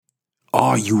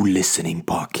Are you listening,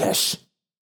 Parkesh?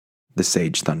 The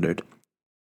sage thundered.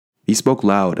 He spoke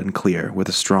loud and clear with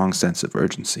a strong sense of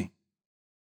urgency.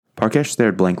 Parkesh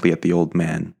stared blankly at the old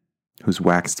man, whose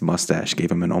waxed mustache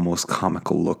gave him an almost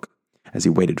comical look as he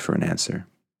waited for an answer.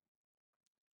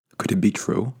 Could it be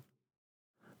true?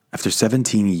 After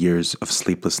 17 years of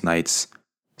sleepless nights,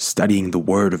 studying the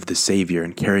word of the Savior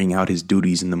and carrying out his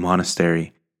duties in the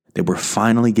monastery, they were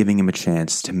finally giving him a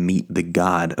chance to meet the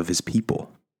God of his people.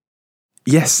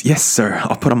 Yes, sir,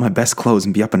 I'll put on my best clothes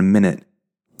and be up in a minute,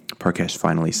 Parkesh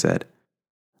finally said,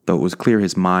 though it was clear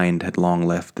his mind had long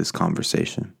left this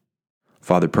conversation.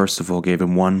 Father Percival gave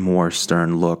him one more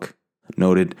stern look,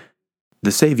 noted,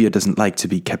 "The Savior doesn't like to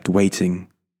be kept waiting,"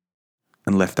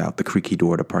 and left out the creaky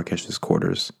door to Parkesh's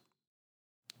quarters.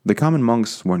 The common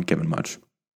monks weren't given much.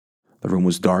 The room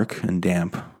was dark and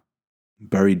damp,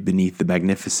 buried beneath the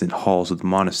magnificent halls of the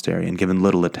monastery and given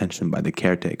little attention by the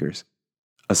caretakers.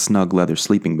 A snug leather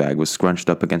sleeping bag was scrunched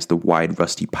up against the wide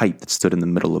rusty pipe that stood in the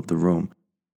middle of the room.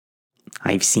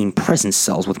 "I've seen prison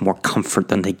cells with more comfort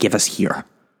than they give us here,"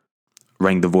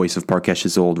 rang the voice of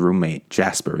Parkesh's old roommate,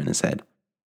 Jasper, in his head.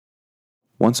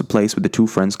 Once a place where the two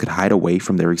friends could hide away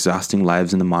from their exhausting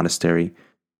lives in the monastery,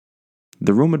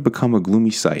 the room had become a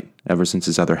gloomy sight ever since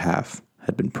his other half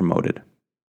had been promoted.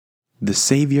 The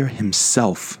Savior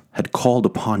himself had called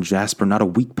upon Jasper not a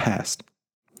week past,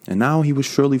 and now he was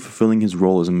surely fulfilling his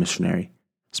role as a missionary,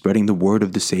 spreading the word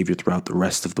of the Savior throughout the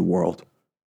rest of the world.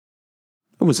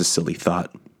 It was a silly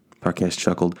thought, Parkesh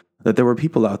chuckled, that there were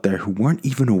people out there who weren't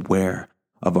even aware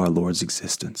of our Lord's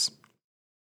existence.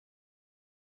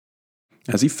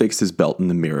 As he fixed his belt in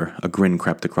the mirror, a grin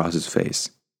crept across his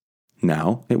face.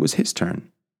 Now it was his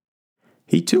turn.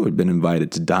 He too had been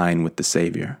invited to dine with the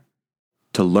Savior,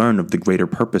 to learn of the greater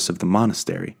purpose of the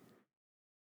monastery.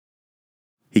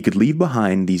 He could leave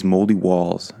behind these moldy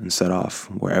walls and set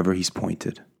off wherever he's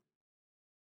pointed.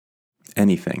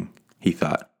 Anything, he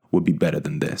thought, would be better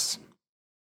than this.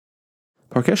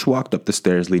 Parkesh walked up the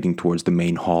stairs leading towards the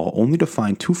main hall, only to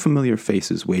find two familiar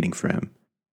faces waiting for him.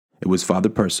 It was Father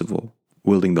Percival,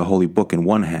 wielding the holy book in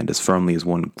one hand as firmly as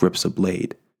one grips a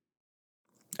blade,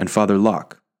 and Father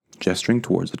Locke, gesturing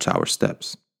towards the tower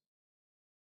steps.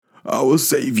 "Our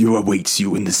Savior awaits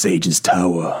you in the Sage's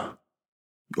Tower.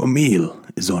 Your meal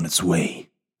is on its way,"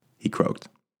 he croaked.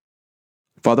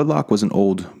 Father Locke was an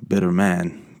old, bitter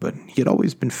man, but he had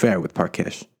always been fair with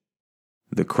Parkesh.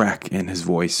 The crack in his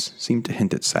voice seemed to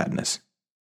hint at sadness.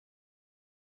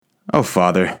 "Oh,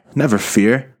 Father, never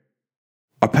fear.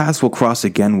 Our paths will cross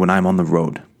again when I'm on the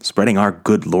road, spreading our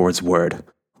good Lord's word.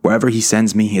 Wherever he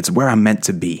sends me, it's where I'm meant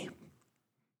to be,"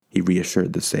 he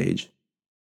reassured the sage.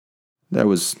 There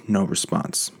was no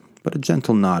response, but a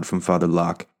gentle nod from Father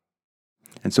Locke,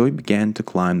 and so he began to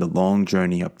climb the long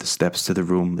journey up the steps to the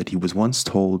room that he was once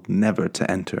told never to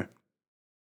enter.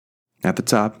 At the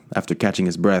top, after catching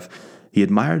his breath, he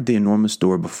admired the enormous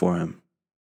door before him,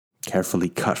 carefully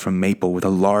cut from maple with a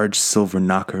large silver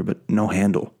knocker but no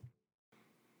handle.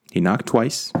 He knocked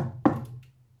twice,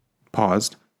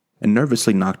 paused, and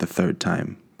nervously knocked a third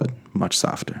time, but much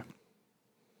softer.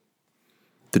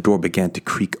 The door began to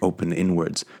creak open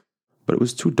inwards, but it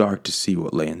was too dark to see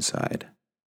what lay inside.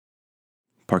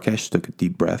 Parkesh took a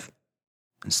deep breath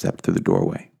and stepped through the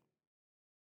doorway.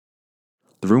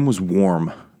 The room was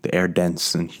warm, the air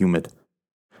dense and humid.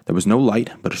 There was no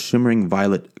light but a shimmering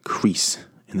violet crease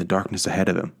in the darkness ahead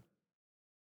of him.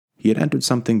 He had entered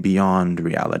something beyond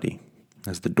reality,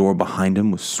 as the door behind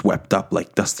him was swept up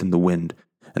like dust in the wind,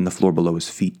 and the floor below his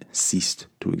feet ceased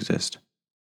to exist.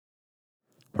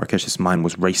 Parkesh's mind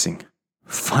was racing.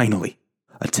 Finally,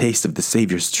 a taste of the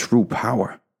Savior's true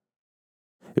power.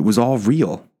 It was all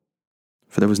real,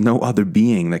 for there was no other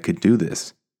being that could do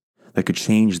this, that could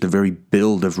change the very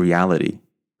build of reality,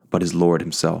 but his Lord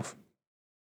himself.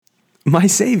 "My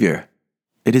Savior,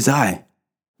 it is I,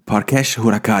 Parkesh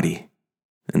Hurakari,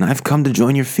 and I've come to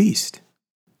join your feast,"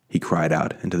 he cried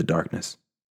out into the darkness.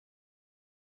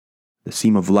 The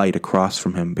seam of light across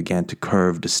from him began to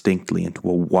curve distinctly into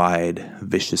a wide,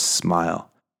 vicious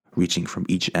smile, reaching from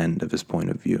each end of his point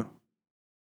of view.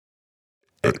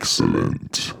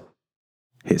 "Excellent,"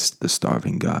 hissed the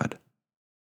starving god.